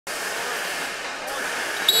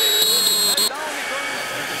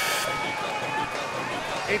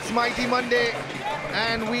It's Mighty Monday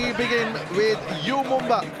and we begin with U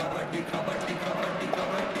Mumba.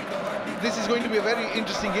 This is going to be a very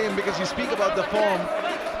interesting game because you speak about the form.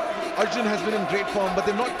 Arjun has been in great form, but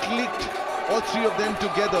they've not clicked, all three of them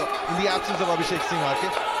together, in the absence of Abhishek Singh.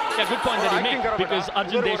 Yeah, good point that he made, because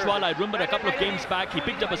Arjun Deshwal, I remember a couple of games back, he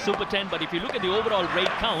picked up a Super 10, but if you look at the overall raid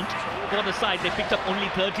count for the side, they picked up only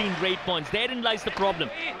 13 raid points. Therein lies the problem.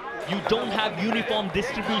 You don't have uniform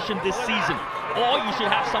distribution this season. Or you should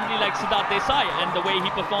have somebody like Siddharth Desai and the way he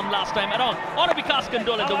performed last time around. Or a Vikas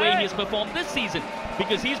Kandola the way he has performed this season.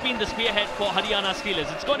 Because he's been the spearhead for Haryana Steelers.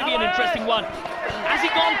 It's going to be an interesting one. Has he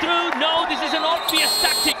gone through? No, this is an obvious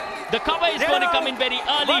tactic. The cover is going to come in very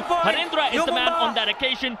early. Harendra is the man on that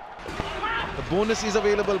occasion. The bonus is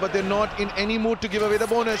available, but they're not in any mood to give away the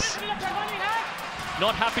bonus.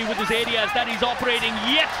 Not happy with his areas that he's operating,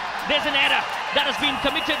 yet there's an error that has been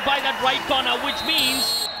committed by that right corner, which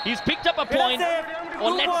means he's picked up a point, or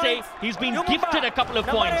let's say he's been gifted a couple of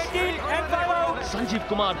points. Sanjeev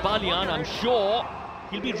Kumar Balian, I'm sure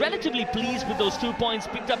he'll be relatively pleased with those 2 points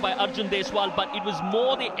picked up by Arjun Deshwal, but it was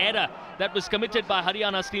more the error that was committed by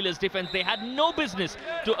Haryana Steelers defense. They had no business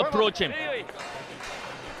to approach him.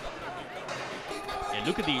 And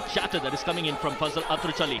look at the chatter that is coming in from Fazal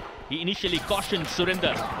Atruchali. He initially cautioned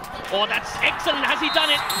Surinder. Oh, that's excellent. Has he done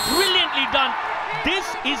it? Brilliantly done. This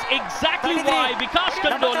is exactly why Vikas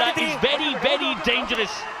Kandola is very, very dangerous.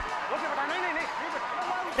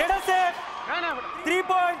 Let us say 3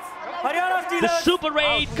 points. Haryana Steelers. The super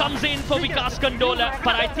raid comes in for Vikas Kandola,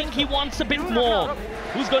 but I think he wants a bit more.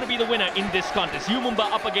 Who's going to be the winner in this contest? U Mumba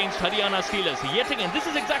up against Haryana Steelers. Yet again, this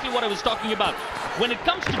is exactly what I was talking about. When it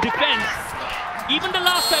comes to defense, even the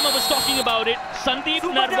last time I was talking about it, Sandeep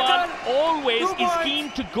Narwal always is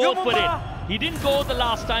keen to go for it. He didn't go the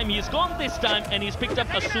last time, he's gone this time, and he's picked up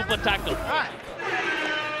a super tackle.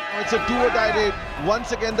 It's a do-or-die raid.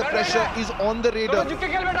 Once again, the pressure is on the raider.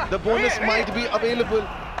 The bonus might be available.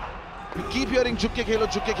 You keep hearing Jukke Khelo,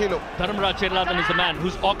 Jukke Khelo. Dharamraj Cherlatan is the man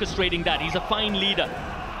who's orchestrating that. He's a fine leader.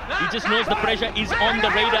 He just knows the pressure is on the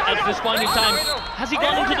raider at this point in time. Has he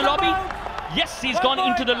gone into the lobby? Yes, he's gone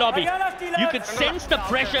into the lobby. You could sense the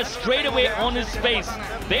pressure straight away on his face.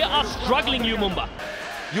 They are struggling, U Mumba.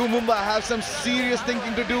 U Mumba have some serious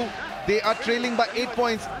thinking to do. They are trailing by 8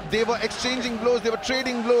 points. They were exchanging blows, they were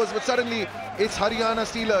trading blows, but suddenly it's Haryana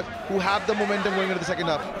Steelers who have the momentum going into the second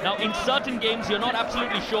half. Now, in certain games, you're not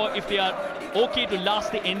absolutely sure if they are okay to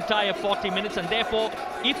last the entire 40 minutes, and therefore,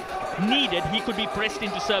 if needed, he could be pressed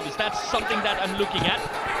into service. That's something that I'm looking at.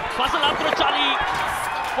 Fazal Atruchali.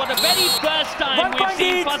 For the very first time, we've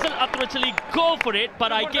seen Fazal Atruchali go for it,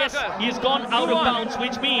 but I guess he's gone out of bounds,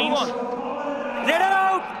 which means... Raider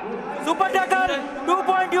out! Super tackle! 2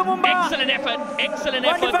 point U Mumba! Excellent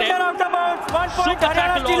effort there. Super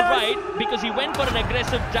tackle all right, because he went for an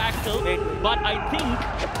aggressive tackle, but I think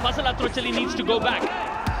Fazal Atruchali needs to go back.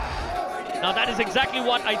 Now that is exactly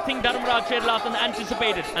what I think Dharamraj Cherlatan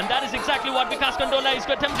anticipated, and that is exactly what Vikas Kandola is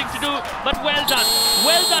attempting to do, but well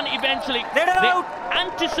done eventually. They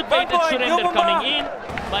anticipated Surinder coming in,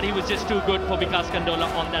 but he was just too good for Vikas Kandola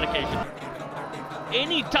on that occasion.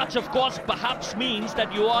 Any touch, of course, perhaps means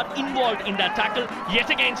that you are involved in that tackle. Yet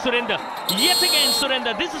again Surinder.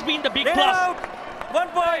 This has been the big plus. 1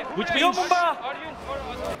 point, which means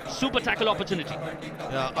super tackle opportunity.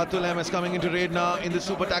 Yeah, Atul M is coming into raid now in the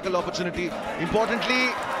super tackle opportunity. Importantly,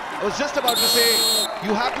 I was just about to say,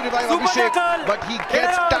 you have to revive Abhishek, but he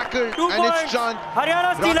gets tackled and it's Chand.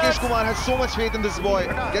 Rakesh Kumar has so much faith in this boy,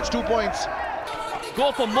 gets 2 points.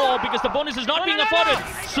 Go for more because the bonus is not being afforded.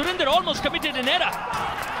 Surinder almost committed an error.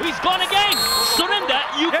 He's gone again. Surinder,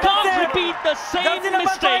 you can't repeat the same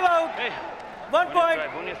mistake. 1 point,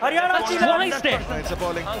 Haryana Steelers. It's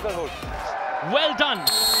appalling. Well done,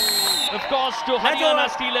 of course, to Haryana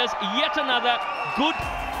Steelers. Yet another good,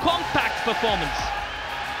 compact performance.